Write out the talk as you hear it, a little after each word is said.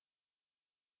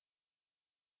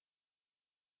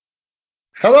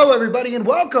Hello, everybody, and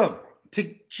welcome to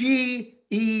GED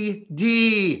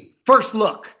First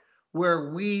Look,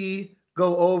 where we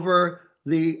go over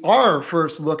our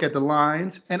first look at the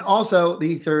lines and also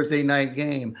the Thursday night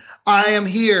game. I am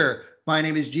here. My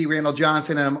name is G. Randall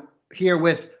Johnson, and I'm here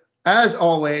with, as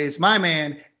always, my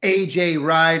man, AJ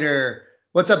Ryder.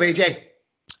 What's up, AJ?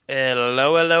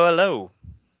 Hello.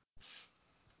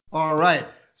 All right.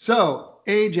 So,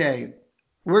 AJ,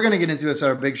 we're going to get into this,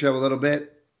 our big show a little bit.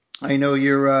 I know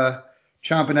you're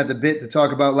chomping at the bit to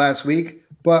talk about last week,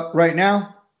 but right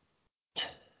now,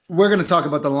 we're going to talk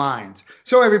about the lines.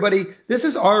 So, everybody, this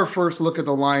is our first look at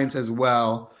the lines as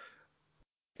well.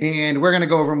 And we're going to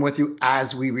go over them with you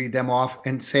as we read them off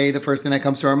and say the first thing that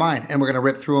comes to our mind. And we're going to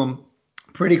rip through them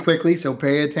pretty quickly, so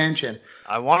pay attention.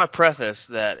 I want to preface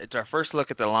that it's our first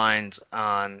look at the lines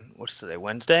on, what's today,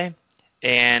 Wednesday?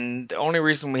 And the only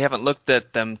reason we haven't looked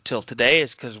at them till today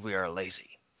is because we are lazy.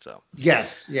 So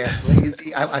Yes,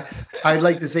 lazy. I'd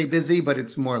like to say busy, but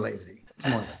it's more lazy.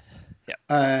 Yeah.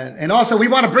 And also, we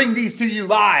want to bring these to you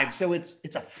live, so it's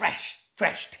a fresh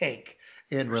take.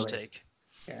 And fresh lazy. take.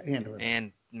 Yeah,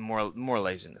 and more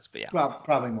laziness, but yeah.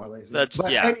 Probably more lazy.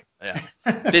 Yeah.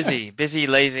 Busy,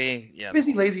 lazy. Yeah.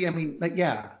 Busy, lazy. I mean,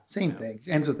 same thing.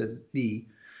 Ends with a B.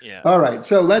 Yeah. All right,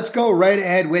 so let's go right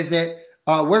ahead with it.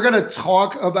 We're gonna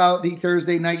talk about the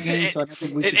Thursday night game. So I don't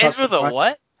think we should. It ends with a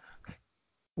what?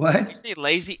 What? Did you say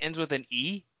lazy ends with an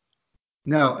E?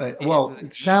 No,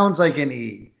 it sounds like an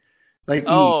E. Like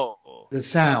E. The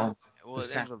sound. Well,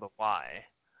 it ends with a Y.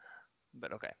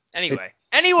 But okay. Anyway,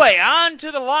 on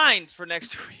to the lines for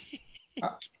next week.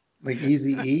 Like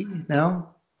Easy E? No?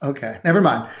 Okay, never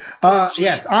mind.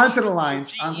 Yes, on to the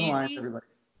lines. On to the lines, everybody.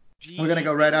 We're going to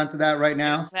go right on to that right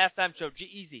now. This is halftime show.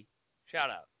 G-Eazy. Shout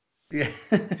out. Yeah.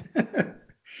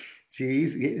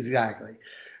 Jeez, exactly.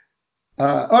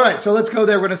 All right, so let's go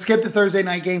there. We're going to skip the Thursday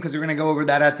night game because we're going to go over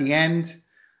that at the end.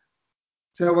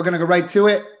 So we're going to go right to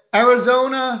it.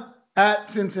 Arizona at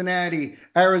Cincinnati.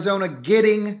 Arizona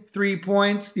getting 3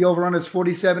 points. The over-run is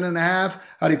 47.5.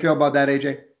 How do you feel about that,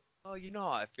 AJ? Well, you know how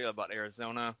I feel about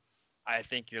Arizona. I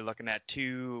think you're looking at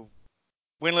two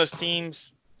winless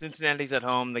teams. Cincinnati's at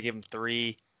home. They give them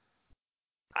 3.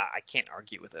 I can't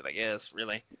argue with it, I guess,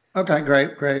 really. Okay,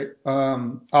 great.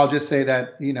 I'll just say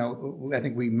that, I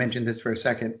think we mentioned this for a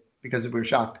second because we were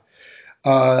shocked.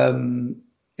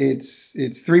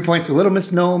 It's 3 points, a little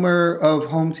misnomer of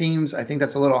home teams. I think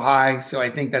that's a little high. So I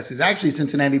think this is actually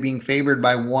Cincinnati being favored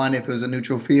by 1 if it was a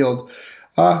neutral field.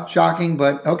 Shocking,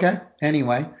 but okay.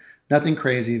 Anyway, nothing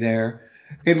crazy there.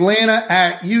 Atlanta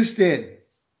at Houston.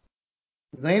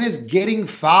 Atlanta's getting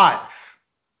 5.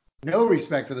 No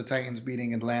respect for the Titans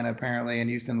beating Atlanta, apparently, and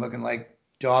Houston looking like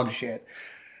dog shit.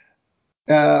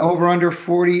 Over under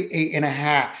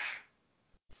 48.5.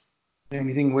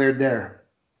 Anything weird there?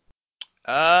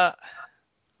 I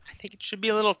think it should be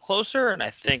a little closer, and I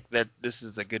think that this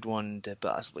is a good one to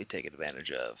possibly take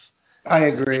advantage of. I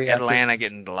agree. Atlanta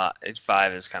getting a lot.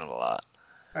 5 is kind of a lot.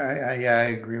 I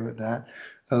agree with that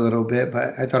a little bit,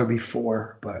 but I thought it'd be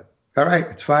 4. But all right,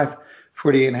 it's 5.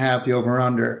 48.5, the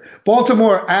over-under.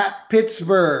 Baltimore at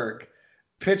Pittsburgh.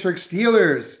 Pittsburgh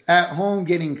Steelers at home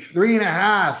getting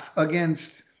 3.5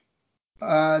 against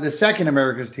the second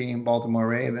America's team, Baltimore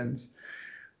Ravens.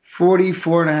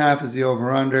 44.5 is the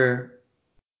over-under.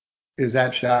 Is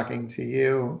that shocking to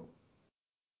you?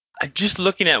 Just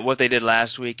looking at what they did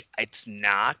last week, it's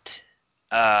not.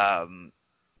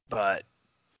 But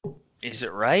is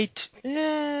it right?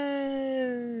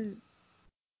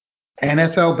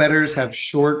 NFL bettors have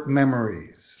short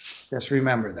memories. Just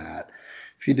remember that.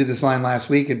 If you did this line last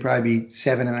week, it'd probably be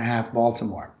 7.5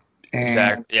 Baltimore.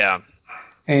 Exactly. Yeah.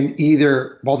 And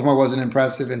either Baltimore wasn't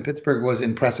impressive and Pittsburgh was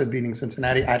impressive beating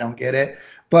Cincinnati. I don't get it.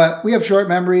 But we have short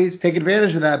memories. Take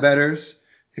advantage of that, bettors,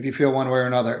 if you feel one way or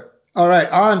another. All right,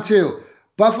 on to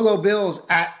Buffalo Bills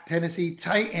at Tennessee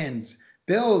Titans.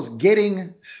 Bills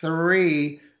getting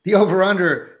 3. The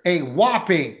over-under, a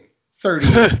whopping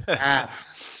 30.5.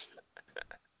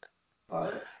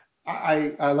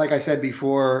 I like I said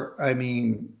before, I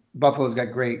mean, Buffalo's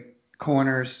got great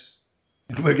corners.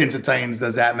 Against the Titans,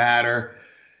 does that matter?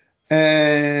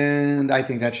 And I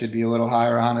think that should be a little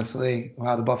higher, honestly.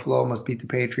 Wow, the Buffalo must beat the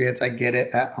Patriots. I get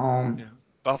it at home. Yeah.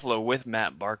 Buffalo with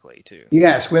Matt Barkley, too.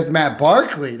 Yes, with Matt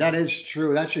Barkley. That is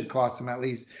true. That should cost them at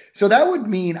least. So that would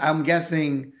mean, I'm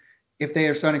guessing, if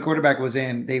their starting quarterback was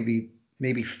in, they'd be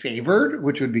maybe favored,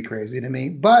 which would be crazy to me.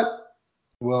 But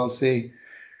we'll see.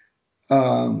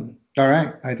 All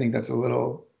right. I think that's a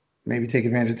little, maybe take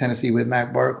advantage of Tennessee with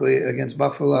Matt Barkley against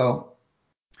Buffalo.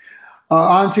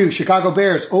 On to Chicago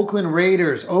Bears, Oakland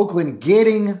Raiders. Oakland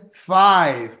getting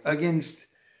 5 against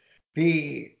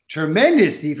the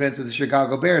tremendous defense of the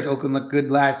Chicago Bears. Oakland looked good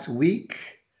last week.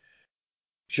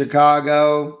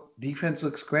 Chicago defense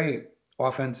looks great.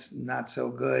 Offense not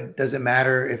so good. Doesn't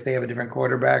matter if they have a different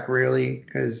quarterback really,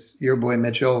 because your boy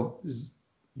Mitchell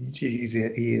he is who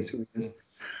he is.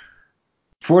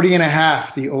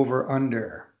 40.5 the over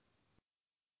under.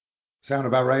 Sound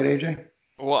about right, AJ?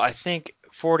 Well, I think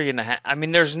 40.5. I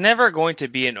mean, there's never going to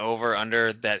be an over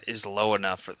under that is low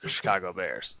enough for the Chicago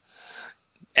Bears.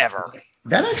 Ever.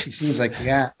 That actually seems like,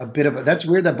 a bit of a, that's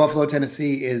weird that Buffalo,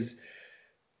 Tennessee is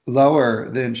lower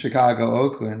than Chicago,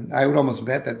 Oakland. I would almost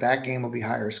bet that game will be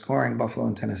higher scoring, Buffalo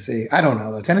and Tennessee. I don't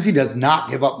know though. Tennessee does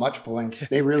not give up much points.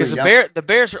 They really don't. Because the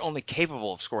Bears are only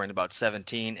capable of scoring about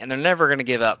 17, and they're never going to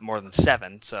give up more than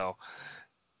 7. So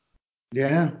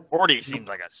yeah, 40 seems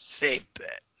like a safe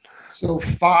bet. So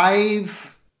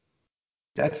 5.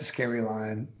 That's a scary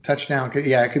line. Touchdown.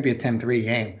 Yeah, it could be a 10-3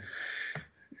 game.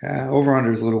 Over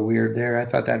under is a little weird there. I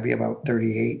thought that'd be about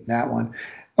 38. That one.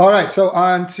 All right. So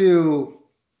on to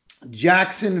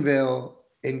Jacksonville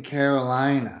in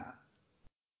Carolina.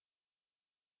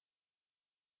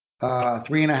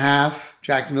 3.5.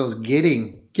 Jacksonville's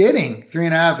getting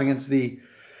 3.5 against the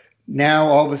now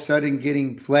all of a sudden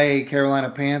getting play Carolina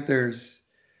Panthers.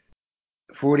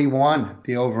 41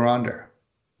 the over under.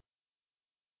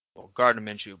 Well, Gardner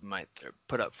Minshew might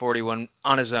put up 41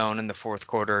 on his own in the fourth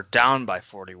quarter, down by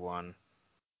 41,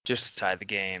 just to tie the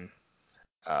game.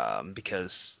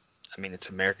 Because I mean, it's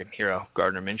American hero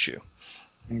Gardner Minshew.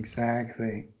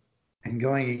 Exactly. And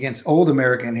going against old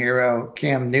American hero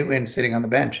Cam Newton sitting on the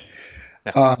bench,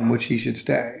 which he should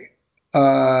stay.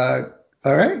 All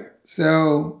right.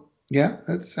 So yeah,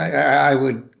 I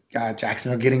would.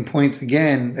 Jacksonville getting points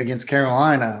again against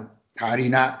Carolina. How do you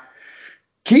not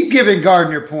keep giving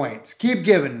Gardner points? Keep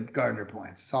giving Gardner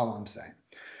points. That's all I'm saying.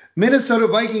 Minnesota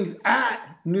Vikings at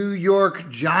New York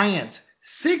Giants.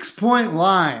 6-point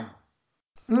line.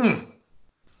 I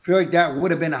feel like that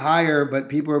would have been higher, but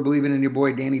people are believing in your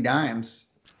boy Danny Dimes.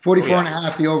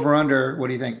 44.5 the over under. What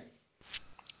do you think?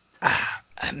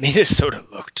 Minnesota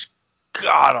looked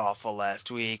god awful last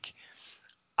week.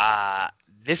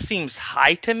 This seems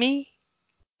high to me.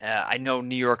 I know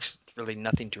New York's really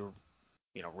nothing to,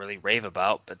 really rave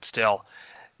about, but still,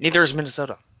 neither is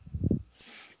Minnesota.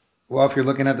 Well, if you're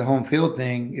looking at the home field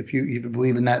thing, if you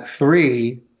believe in that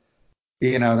 3,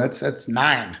 that's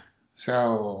 9.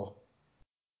 So,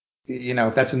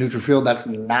 if that's a neutral field, that's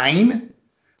 9.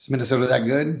 Is Minnesota that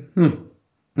good?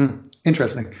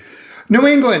 Interesting. New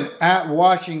England at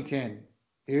Washington.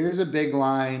 Here's a big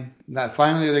line that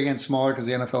finally they're getting smaller because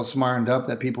the NFL smartened up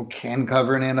that people can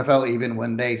cover in NFL even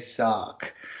when they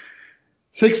suck.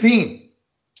 16.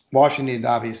 Washington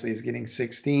obviously is getting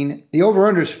 16. The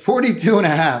over-under is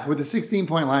 42.5. With a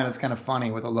 16-point line, it's kind of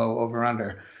funny with a low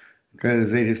over-under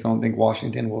because they just don't think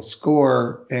Washington will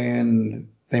score, and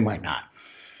they might not.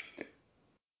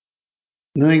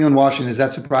 New England, Washington, is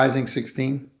that surprising,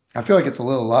 16? I feel like it's a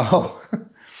little low.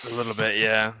 A little bit,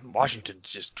 yeah. Washington's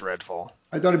just dreadful.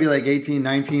 I thought it'd be like 18,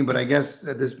 19, but I guess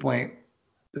at this point,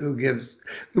 who gives?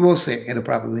 We'll see. It'll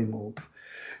probably move.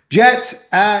 Jets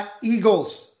at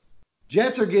Eagles.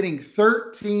 Jets are getting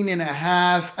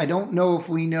 13.5. I don't know if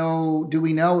we know. Do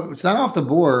we know? It's not off the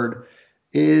board.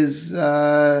 Is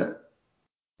Sam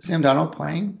Darnold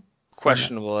playing?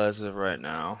 Questionable as of right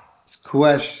now. It's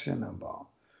questionable.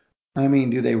 I mean,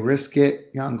 do they risk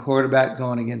it? Young quarterback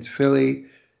going against Philly.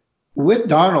 With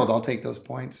Darnold, I'll take those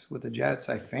points with the Jets,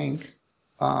 I think.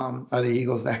 Are the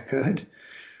Eagles that good?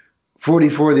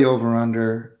 44 the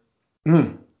over-under.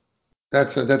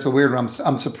 That's a weird one.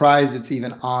 I'm surprised it's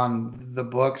even on the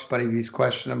books, but if he's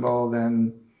questionable,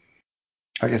 then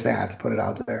I guess they have to put it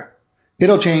out there.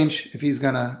 It'll change if he's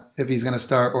gonna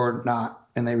start or not,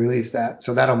 and they release that,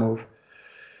 so that'll move.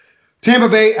 Tampa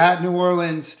Bay at New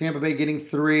Orleans. Tampa Bay getting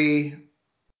 3.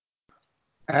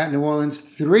 At New Orleans,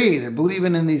 3. They're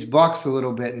believing in these Bucs a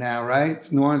little bit now, right?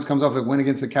 New Orleans comes off a win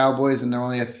against the Cowboys, and they're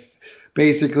only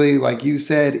basically, like you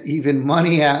said, even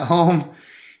money at home.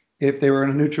 If they were in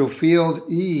a neutral field,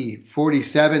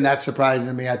 47. That's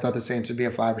surprising me. I thought the Saints would be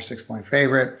a 5 or 6 point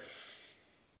favorite.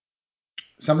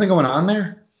 Something going on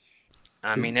there?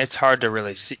 I mean, it's hard to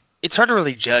really see. It's hard to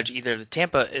really judge either. The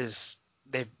Tampa is.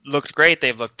 They've looked great.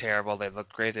 They've looked terrible. They've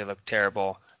looked great. They looked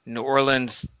terrible. New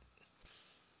Orleans,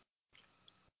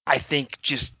 I think,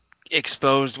 just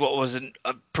exposed what was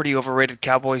a pretty overrated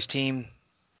Cowboys team.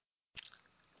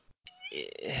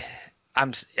 I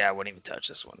wouldn't even touch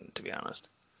this one, to be honest.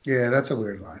 Yeah, that's a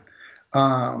weird line.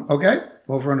 Okay,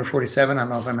 over under 47. I don't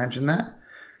know if I mentioned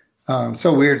that.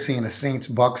 So weird seeing a Saints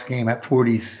Bucks game at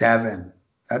 47.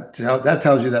 That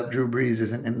tells you that Drew Brees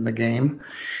isn't in the game.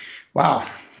 Wow.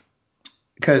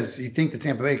 because you think the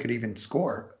Tampa Bay could even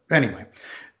score. Anyway,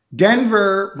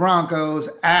 Denver Broncos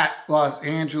at Los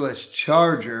Angeles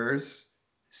Chargers,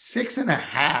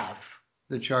 6.5.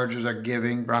 The Chargers are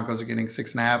giving. Broncos are getting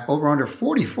 6.5. Over under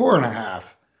 44.5.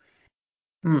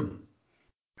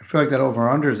 I feel like that over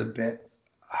under is a bit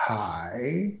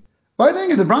high. Well, I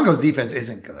think the Broncos defense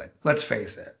isn't good. Let's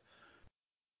face it.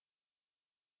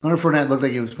 Leonard Fournette looked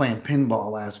like he was playing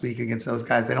pinball last week against those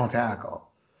guys. They don't tackle.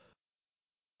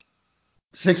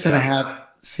 6.5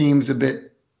 seems a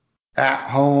bit at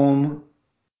home.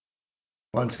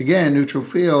 Once again, neutral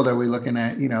field. Are we looking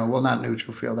at, well, not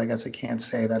neutral field. I guess I can't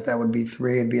say that. That would be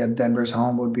 3. It'd be at Denver's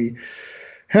home would be,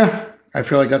 I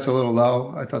feel like that's a little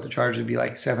low. I thought the Chargers would be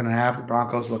like 7.5. The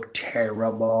Broncos look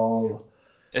terrible.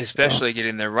 Especially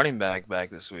getting their running back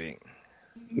this week.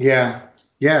 Yeah.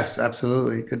 Yes,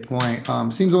 absolutely. Good point.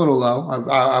 Seems a little low.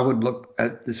 I would look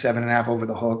at the 7.5 over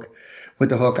the hook. With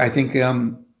the hook, I think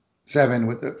 7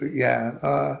 with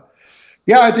the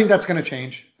I think that's gonna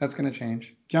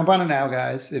change. Jump on it now,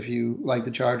 guys, if you like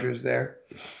the Chargers there.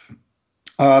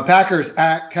 Packers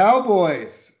at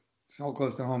Cowboys. So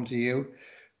close to home to you.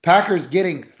 Packers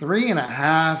getting 3.5.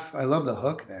 I love the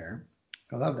hook there.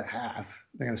 I love the half.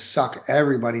 They're gonna suck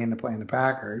everybody into playing the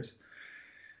Packers.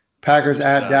 Packers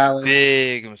at Dallas.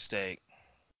 Big mistake.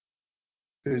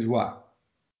 Is what?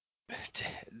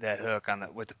 That hook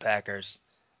with the Packers.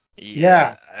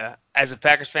 Yeah. As a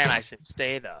Packers fan, I said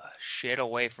stay the shit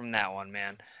away from that one,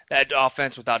 man. That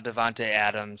offense without Devontae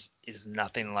Adams is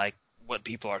nothing like what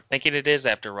people are thinking it is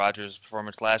after Rodgers'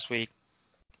 performance last week.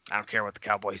 I don't care what the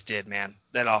Cowboys did, man.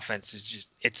 That offense is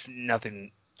it's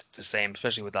nothing the same,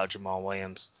 especially without Jamal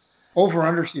Williams.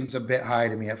 Over-under seems a bit high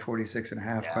to me at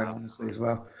 46.5, quite honestly, as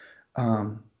well.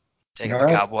 Taking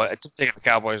the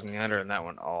Cowboys in the under in that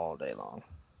one all day long.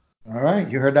 All right.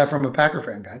 You heard that from a Packer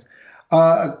fan, guys.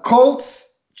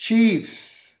 Colts,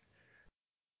 Chiefs.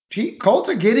 Colts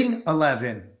are getting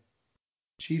 11.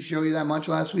 Chiefs show you that much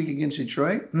last week against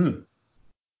Detroit?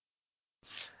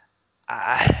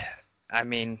 I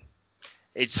mean,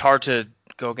 it's hard to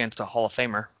go against a Hall of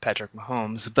Famer, Patrick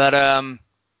Mahomes. But,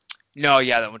 no,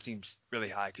 yeah, that one seems really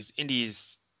high because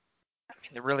Indy's,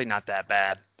 they're really not that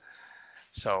bad.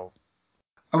 So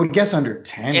I would guess under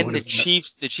 10. And the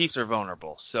Chiefs are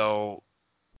vulnerable. So,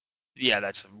 yeah,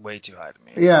 that's way too high to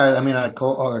me. Yeah, I mean,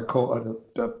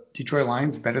 the Detroit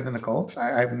Lions better than the Colts?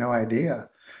 I have no idea.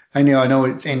 I know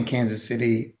it's in Kansas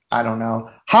City. I don't know.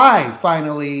 High,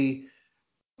 finally,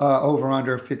 over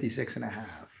under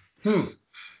 56.5.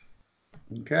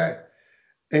 Okay.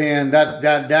 And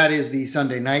that is the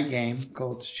Sunday night game,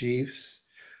 Colts Chiefs.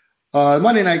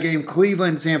 Monday night game,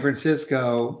 Cleveland, San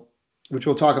Francisco, which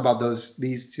we'll talk about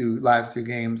these last two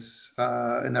games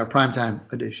in their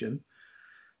primetime edition.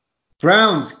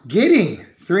 Browns getting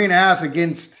 3.5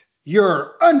 against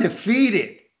your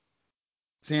undefeated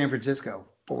San Francisco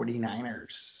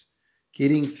 49ers.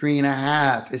 Getting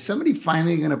 3.5. Is somebody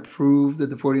finally going to prove that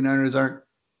the 49ers aren't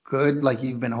good like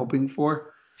you've been hoping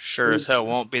for? Sure as hell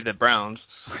won't be the Browns.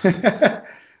 And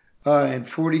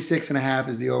 46.5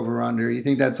 is the over-under. You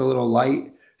think that's a little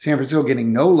light? San Francisco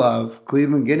getting no love.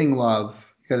 Cleveland getting love.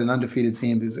 You got an undefeated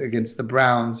team against the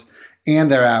Browns,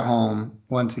 and they're at home.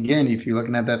 Once again, if you're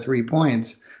looking at that 3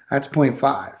 points, that's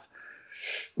 0.5.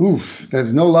 Oof,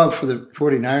 there's no love for the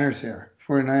 49ers here.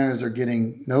 49ers are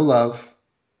getting no love.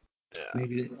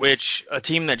 Yeah. Which a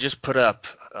team that just put up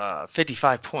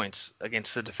 55 points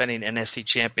against the defending NFC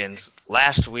champions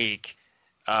last week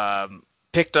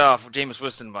picked off Jameis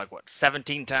Winston like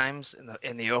 17 times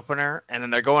in the opener, and then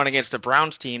they're going against a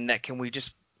Browns team that can we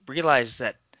just realize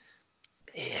that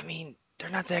they're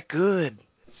not that good.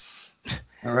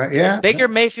 All right, yeah. Baker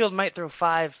Mayfield might throw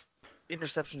 5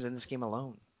 interceptions in this game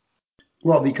alone.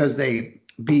 Well, because they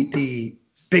beat the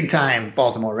big-time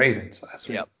Baltimore Ravens last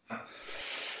week. Yep.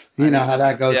 You know how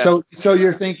that goes. Yeah. So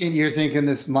you're thinking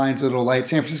this line's a little light.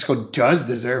 San Francisco does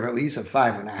deserve at least a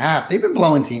 5.5. They've been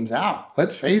blowing teams out.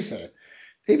 Let's face it.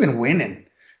 They've been winning.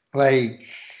 Like,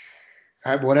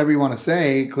 whatever you want to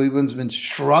say, Cleveland's been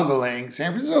struggling.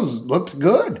 San Francisco's looked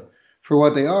good for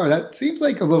what they are. That seems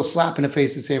like a little slap in the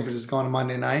face to San Francisco on a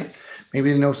Monday night.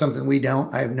 Maybe they know something we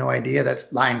don't. I have no idea. That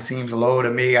line seems low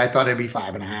to me. I thought it'd be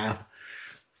 5.5.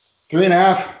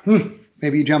 3.5.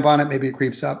 Maybe you jump on it. Maybe it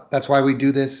creeps up. That's why we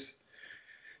do this.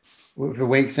 If it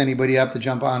wakes anybody up to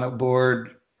jump on a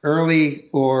board early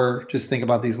or just think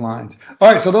about these lines.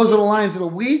 All right, so those are the lines of the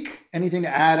week. Anything to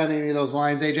add on any of those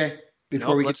lines, AJ?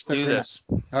 Let's do this.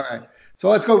 All right, so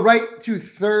let's go right to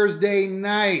Thursday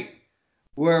night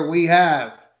where we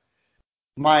have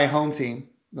my home team,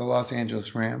 the Los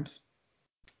Angeles Rams,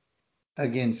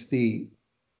 against the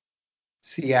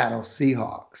Seattle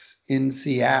Seahawks in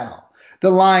Seattle. The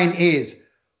line is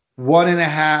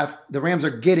 1.5. The Rams are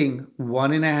getting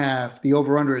 1.5. The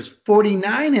over-under is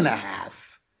 49.5.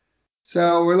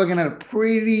 So we're looking at a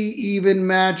pretty even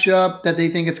matchup that they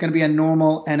think it's going to be a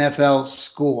normal NFL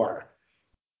score.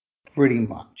 Pretty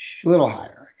much. A little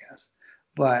higher, I guess.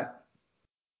 But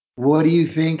what do you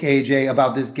think, AJ,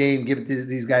 about this game? Give it to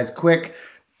these guys quick.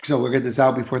 So we'll get this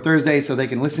out before Thursday so they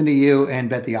can listen to you and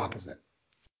bet the opposite.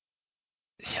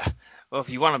 Yeah. Well, if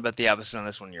you want to bet the opposite on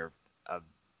this one, you're a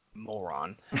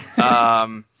moron.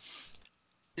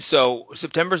 So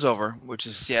September's over, which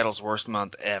is Seattle's worst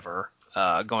month ever,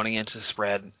 going against the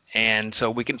spread. And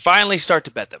so we can finally start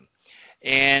to bet them.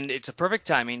 And it's a perfect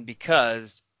timing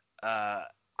because how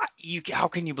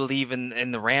can you believe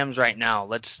in the Rams right now?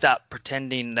 Let's stop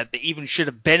pretending that they even should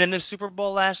have been in the Super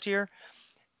Bowl last year.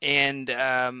 And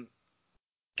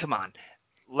come on,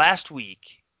 last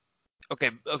week.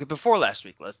 Okay. Before last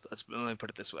week, let me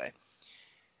put it this way: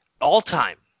 all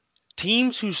time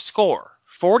teams who score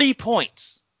 40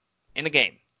 points in a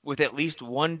game with at least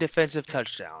one defensive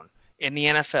touchdown in the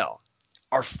NFL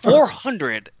are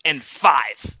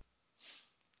 405.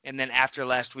 And then after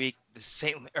last week, the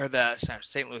St.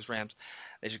 Louis Rams,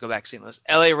 they should go back to St. Louis.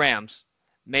 LA Rams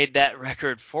made that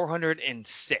record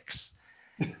 406.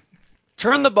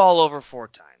 Turned the ball over 4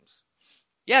 times.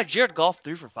 Yeah, Jared Goff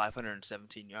threw for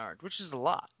 517 yards, which is a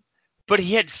lot. But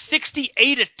he had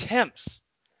 68 attempts.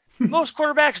 Most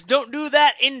quarterbacks don't do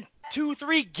that in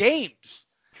 2-3 games.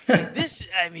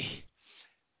 He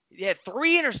had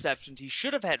 3 interceptions. He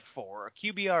should have had 4. A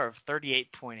QBR of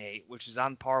 38.8, which is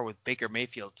on par with Baker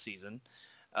Mayfield's season.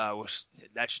 Which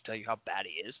that should tell you how bad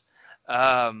he is.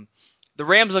 The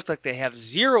Rams look like they have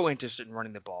zero interest in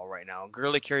running the ball right now.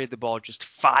 Gurley carried the ball just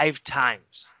 5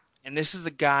 times. And this is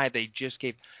a guy they just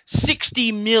gave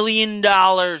 $60 million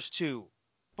to.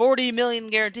 $40 million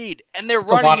guaranteed. And they're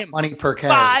running him money per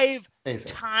carry, 5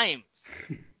 times.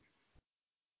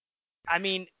 I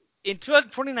mean, in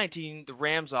 2019, the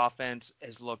Rams offense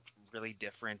has looked really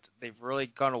different. They've really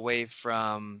gone away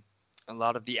from a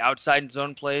lot of the outside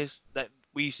zone plays that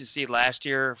we used to see last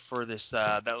year for this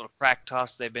that little crack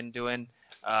toss they've been doing,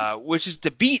 which is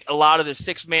to beat a lot of the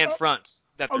 6-man fronts.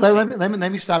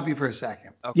 Let me stop you for a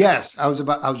second. Okay. Yes, I was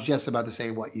just about to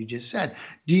say what you just said.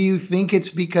 Do you think it's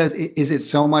because is it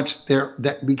so much there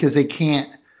that because they can't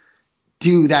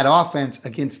do that offense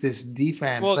against this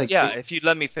defense? Well, if you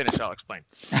let me finish, I'll explain.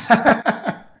 So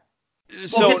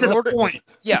get to the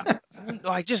point. Yeah,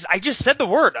 I just said the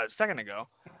word a second ago.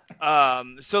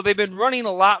 So they've been running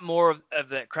a lot more of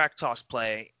that crack toss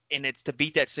play, and it's to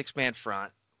beat that 6-man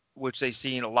front, which they've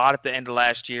seen a lot at the end of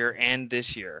last year and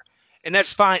this year. And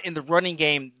that's fine. In the running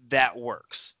game, that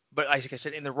works. But like I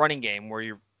said, in the running game where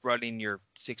you're running your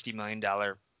 $60 million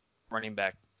running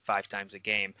back 5 times a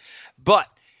game. But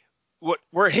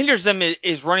where it hinders them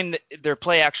is running their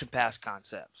play action pass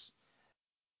concepts,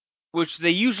 which they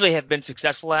usually have been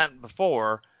successful at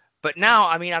before. But now,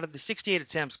 I mean, out of the 68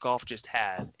 attempts Goff just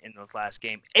had in the last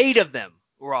game, 8 of them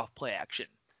were off play action.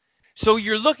 So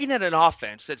you're looking at an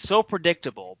offense that's so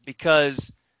predictable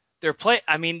because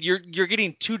you're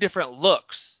getting 2 different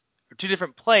looks or 2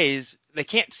 different plays. They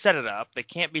can't set it up. They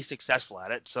can't be successful at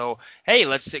it. So, hey,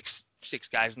 let's six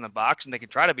guys in the box and they can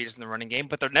try to beat us in the running game,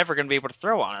 but they're never going to be able to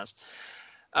throw on us.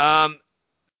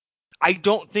 I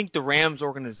don't think the Rams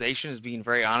organization is being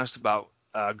very honest about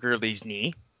Gurley's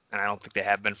knee, and I don't think they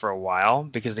have been for a while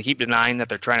because they keep denying that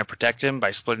they're trying to protect him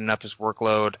by splitting up his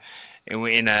workload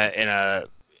in a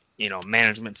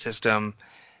management system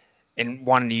and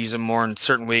wanting to use him more in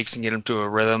certain weeks and get him to a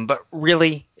rhythm. But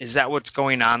really, is that what's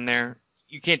going on there?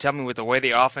 You can't tell me with the way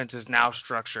the offense is now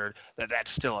structured that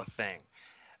that's still a thing.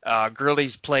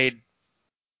 Gurley's played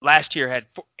last year, had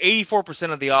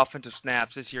 84% of the offensive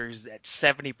snaps. This year he's at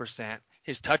 70%.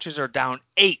 His touches are down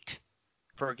 8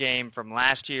 per game from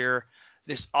last year.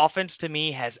 This offense to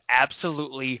me has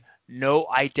absolutely no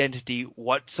identity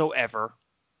whatsoever.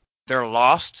 They're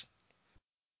lost.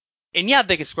 And yeah,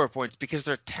 they can score points because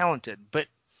they're talented, but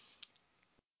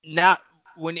not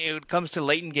when it comes to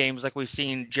late in games like we've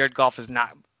seen. Jared Goff is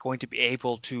not going to be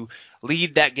able to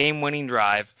lead that game-winning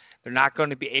drive. They're not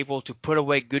going to be able to put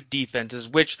away good defenses,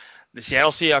 which the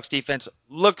Seattle Seahawks defense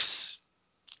looks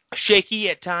shaky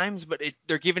at times, but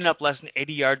they're giving up less than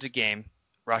 80 yards a game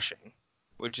rushing,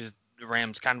 which is the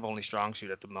Rams' kind of only strong suit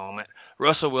at the moment.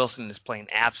 Russell Wilson is playing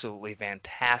absolutely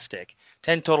fantastic.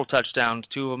 10 total touchdowns,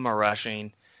 2 of them are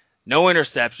rushing. No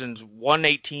interceptions,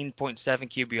 118.7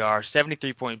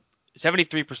 QBR,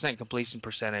 73% completion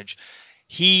percentage.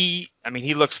 He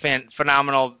looks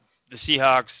phenomenal. The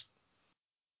Seahawks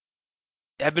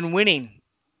have been winning,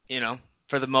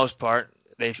 for the most part.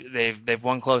 They've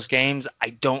won close games.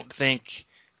 I don't think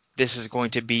this is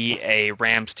going to be a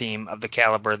Rams team of the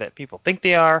caliber that people think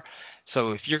they are.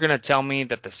 So if you're going to tell me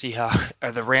that the Seahawks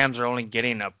or the Rams are only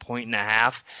getting 1.5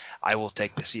 points, I will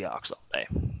take the Seahawks all day.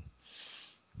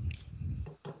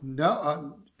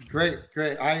 No, great.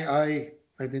 I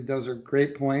think those are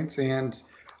great points, and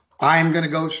I'm going to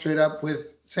go straight up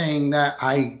with saying that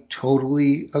I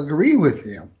totally agree with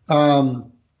you.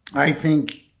 I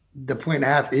think the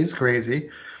 1.5 is crazy.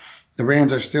 The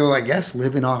Rams are still, I guess,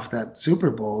 living off that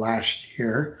Super Bowl last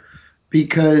year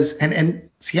because and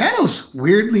Seattle's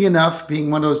weirdly enough being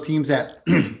one of those teams that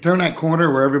turn that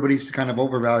corner where everybody used to kind of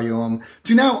overvalue them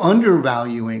to now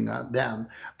undervaluing them.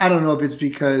 I don't know if it's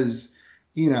because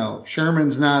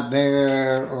Sherman's not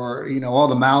there or all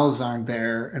the mouths aren't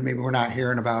there and maybe we're not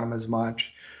hearing about them as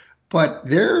much. But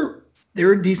they're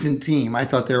a decent team. I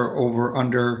thought their over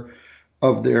under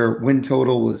of their win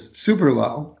total was super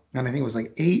low, and I think it was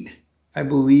like 8. I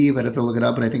believe I'd have to look it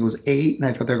up, and I think it was 8, and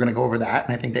I thought they were going to go over that,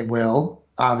 and I think they will,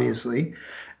 obviously.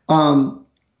 And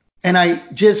I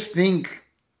just think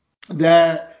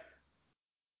that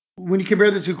when you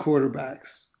compare the two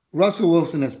quarterbacks, Russell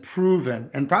Wilson has proven,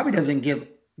 and probably doesn't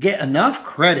get enough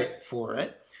credit for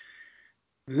it,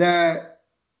 that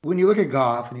when you look at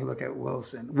Goff and you look at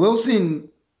Wilson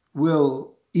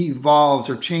will evolves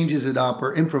or changes it up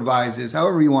or improvises,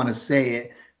 however you want to say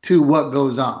it, to what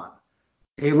goes on.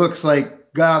 It looks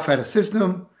like Goff had a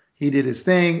system, he did his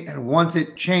thing, and once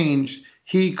it changed,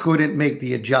 he couldn't make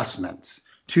the adjustments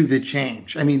to the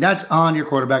change. I mean, that's on your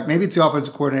quarterback. Maybe it's the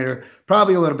offensive coordinator,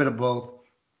 probably a little bit of both.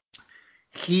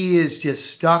 He is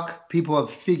just stuck. People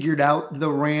have figured out the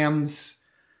Rams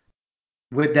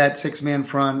with that 6-man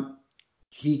front.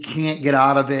 He can't get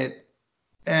out of it.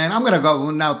 And I'm going to go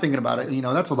now thinking about it.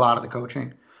 That's a lot of the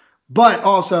coaching. But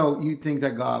also, you think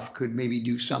that Goff could maybe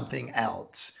do something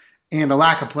else. And a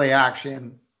lack of play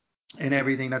action and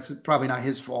everything, that's probably not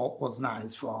his fault. Well, it's not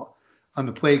his fault. On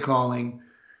the play calling,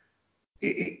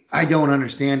 I don't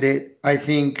understand it. I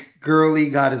think Gurley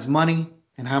got his money.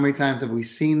 And how many times have we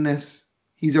seen this?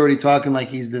 He's already talking like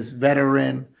he's this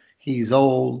veteran. He's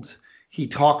old. He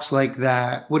talks like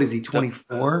that. What is he,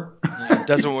 24? Yeah,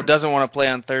 doesn't want to play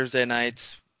on Thursday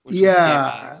nights.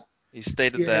 Yeah. He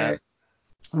stated that.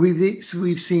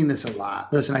 We've seen this a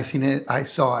lot. Listen, I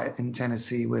saw it in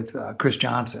Tennessee with Chris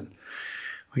Johnson.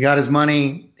 He got his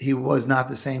money. He was not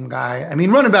the same guy. I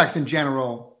mean, running backs in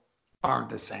general aren't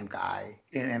the same guy,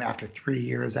 and after 3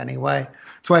 years anyway.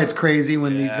 That's why it's crazy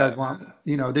when these guys want,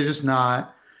 they're just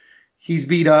not. He's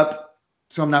beat up,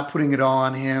 so I'm not putting it all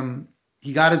on him.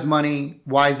 He got his money.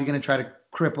 Why is he going to try to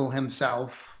cripple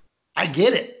himself? I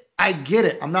get it.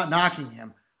 I'm not knocking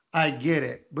him. I get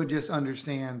it. But just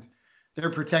understand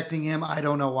they're protecting him. I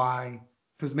don't know why.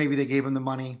 Because maybe they gave him the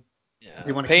money. Yeah.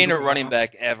 They want to paying a running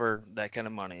back ever that kind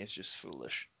of money is just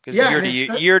foolish. Because year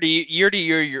to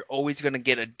year, you're always going to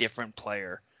get a different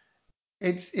player.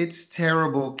 It's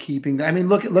terrible keeping that. I mean,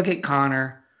 look at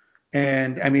Connor.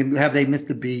 And, I mean, have they missed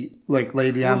a beat like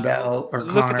Le'Veon Bell or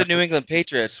Connor? Look at the New England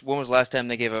Patriots. When was the last time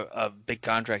they gave a big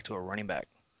contract to a running back?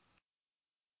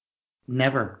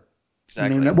 Never.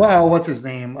 Exactly. Well, what's his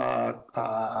name?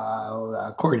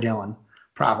 Corey Dillon,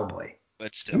 probably.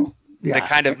 But still.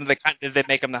 Yeah. Did they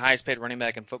make him the highest paid running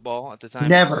back in football at the time?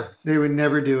 Never. They would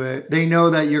never do it. They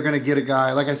know that you're going to get a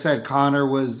guy. Like I said, Connor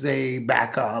was a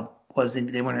backup.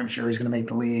 They weren't even sure he's going to make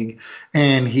the league.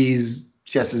 And he's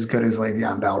just as good as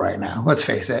Le'Veon Bell right now. Let's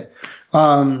face it.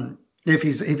 If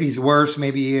he's worse,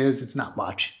 maybe he is. It's not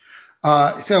much.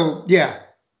 So yeah,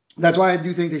 that's why I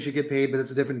do think they should get paid, but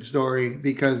it's a different story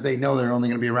because they know they're only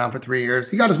going to be around for 3 years.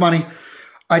 He got his money.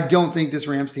 I don't think this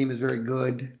Rams team is very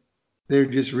good. They're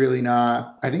just really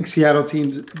not. I think Seattle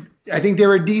teams. I think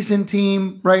they're a decent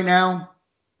team right now,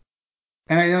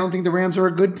 and I don't think the Rams are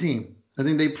a good team. I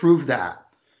think they proved that.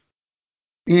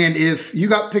 And if you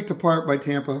got picked apart by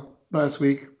Tampa last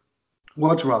week,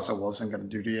 what's Russell Wilson going to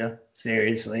do to you?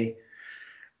 Seriously.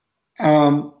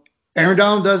 Aaron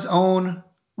Donald does own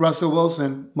Russell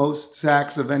Wilson. Most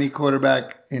sacks of any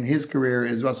quarterback in his career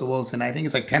is Russell Wilson. I think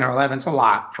it's like 10 or 11. It's a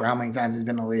lot for how many times he's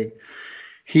been in the league.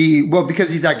 Because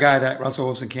he's that guy that Russell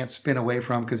Wilson can't spin away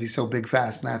from because he's so big,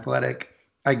 fast, and athletic.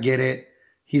 I get it.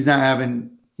 He's not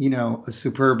having, a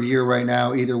superb year right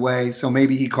now either way. So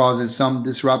maybe he causes some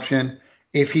disruption.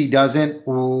 If he doesn't,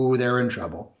 they're in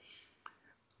trouble.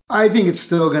 I think it's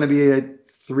still going to be a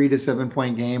 3 to 7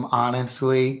 point game,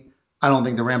 honestly. I don't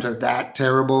think the Rams are that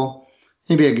terrible.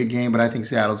 It'd be a good game, but I think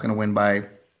Seattle's going to win by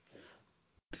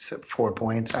 4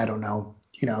 points. I don't know,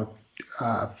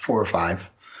 4 or 5.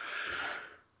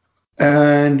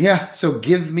 And yeah, so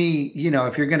give me,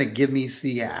 if you're going to give me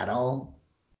Seattle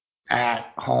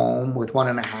at home with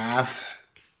 1.5.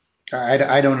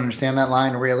 I don't understand that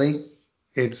line really.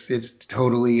 It's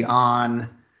totally on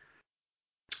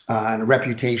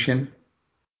reputation,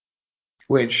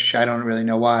 which I don't really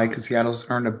know why, because Seattle's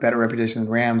earned a better reputation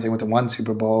than Rams. They went to one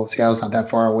Super Bowl. Seattle's not that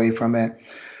far away from it.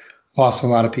 Lost a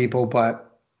lot of people,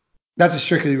 but that's a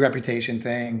strictly reputation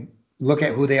thing. Look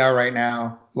at who they are right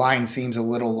now. Line seems a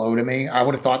little low to me. I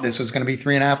would have thought this was going to be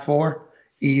 3.5, 4,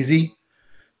 easy.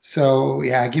 So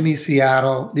yeah, give me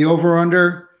Seattle. The over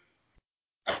under,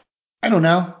 I don't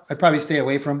know. I'd probably stay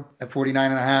away from at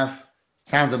 49.5.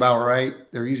 Sounds about right.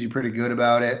 They're usually pretty good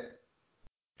about it,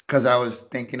 because I was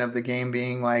thinking of the game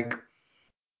being like,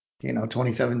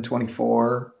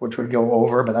 27-24, which would go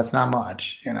over, but that's not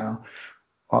much,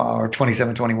 or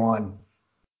 27-21,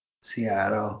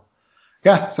 Seattle.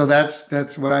 Yeah, so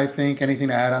that's what I think. Anything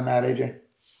to add on that, AJ?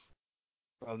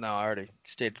 Well, no, I already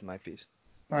stated my piece.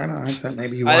 I don't know. I thought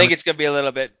maybe you I want. think it's going to be a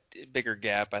little bit bigger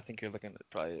gap. I think you're looking at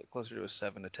probably closer to a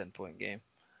 7 to 10 point game.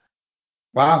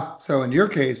 Wow. So in your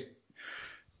case,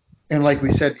 and like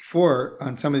we said before,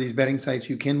 on some of these betting sites,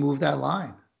 you can move that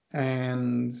line.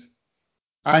 And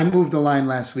I moved the line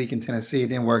last week in Tennessee. It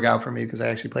didn't work out for me because I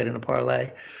actually played in a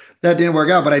parlay. That didn't work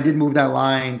out, but I did move that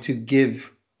line to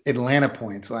give Atlanta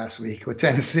points last week with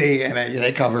Tennessee, and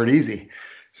they covered easy.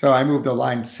 So I moved the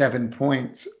line 7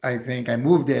 points. I think I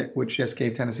moved it, which just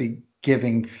gave Tennessee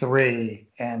giving 3,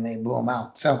 and they blew them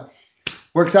out. So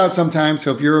works out sometimes.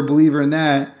 So if you're a believer in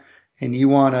that and you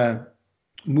want to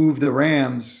move the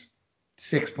Rams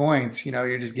 6 points,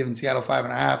 you're just giving Seattle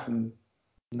 5.5, and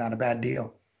not a bad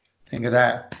deal. Think of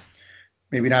that.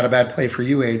 Maybe not a bad play for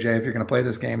you, AJ, if you're going to play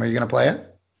this game. Are you going to play it?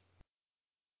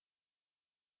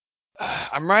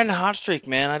 I'm riding a hot streak,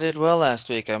 man. I did well last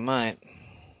week. I might.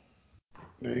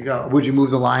 There you go. Would you move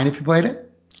the line if you played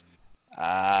it?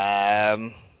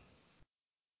 Oh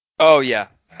yeah,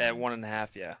 at 1.5,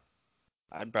 yeah.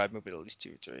 I'd probably move it at least 2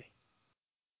 or 3.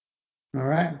 All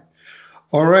right.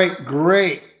 All right.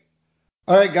 Great.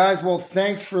 All right, guys. Well,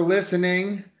 thanks for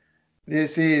listening.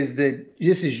 This is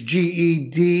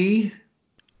GED,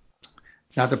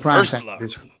 not the prime First time look.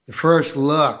 edition. The first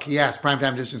look. Yes, prime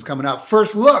time edition is coming up.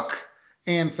 First look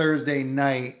and Thursday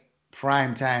night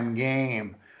primetime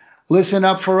game. Listen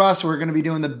up for us. We're going to be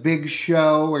doing the big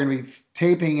show. We're going to be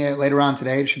taping it later on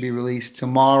today. It should be released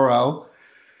tomorrow.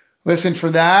 Listen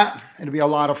for that. It'll be a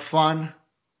lot of fun.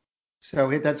 So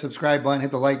hit that subscribe button,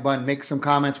 hit the like button, make some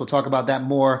comments. We'll talk about that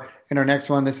more in our next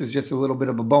one. This is just a little bit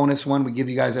of a bonus one we give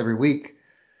you guys every week.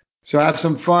 So have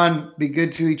some fun. Be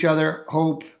good to each other.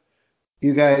 Hope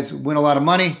you guys win a lot of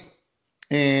money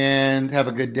and have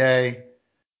a good day.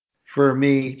 For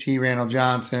me, G. Randall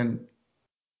Johnson,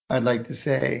 I'd like to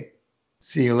say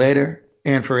see you later.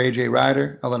 And for AJ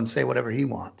Ryder, I'll let him say whatever he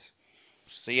wants.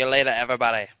 See you later,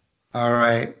 everybody. All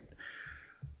right.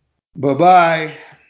 Bye-bye.